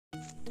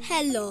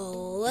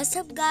Hello, what's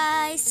up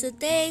guys?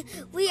 Today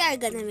we are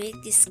gonna make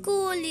this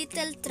cool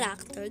little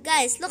tractor.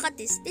 Guys, look at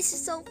this. This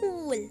is so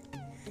cool.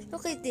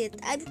 Look at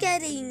it. I'm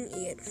carrying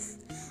it.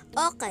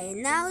 Okay,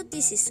 now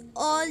this is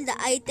all the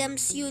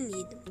items you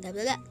need. Blah,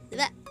 blah, blah,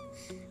 blah.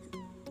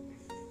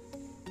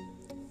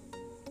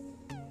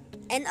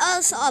 And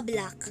also a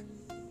block.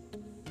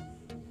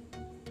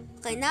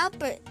 Okay, now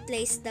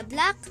place the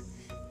block.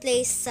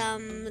 Place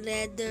some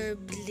leather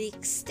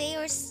brick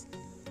stairs.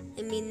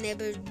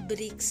 Never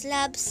brick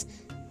slabs.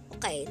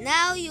 Okay,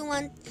 now you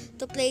want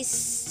to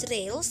place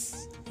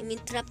rails.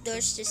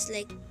 Trapdoors just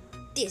like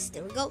this.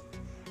 There we go.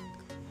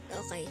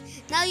 Okay,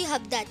 now you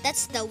have that.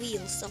 That's the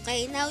wheels.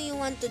 Okay, now you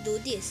want to do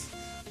this.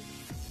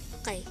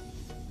 Okay.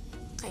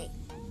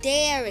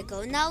 There we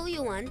go. Now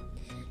you want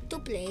to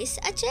place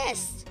a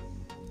chest.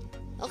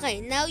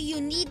 Okay, now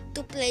you need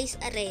to place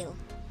a rail.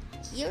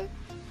 Here.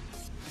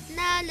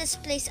 Now let's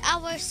place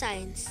our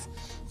signs.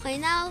 Okay,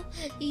 now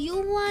you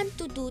want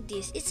to do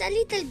this. It's a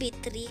little bit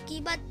tricky,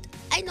 but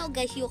I know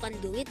guys you can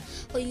do it.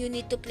 So you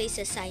need to place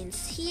a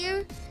signs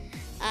here,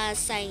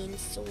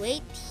 signs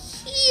wait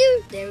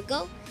here. There we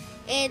go.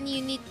 And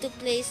you need to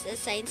place a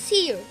signs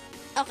here.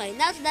 Okay,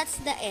 now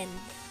that's the end.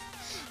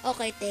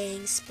 Okay,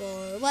 thanks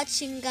for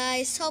watching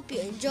guys. Hope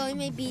you enjoy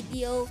my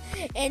video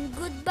and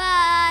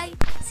goodbye.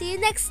 See you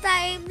next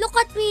time. Look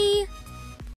at me.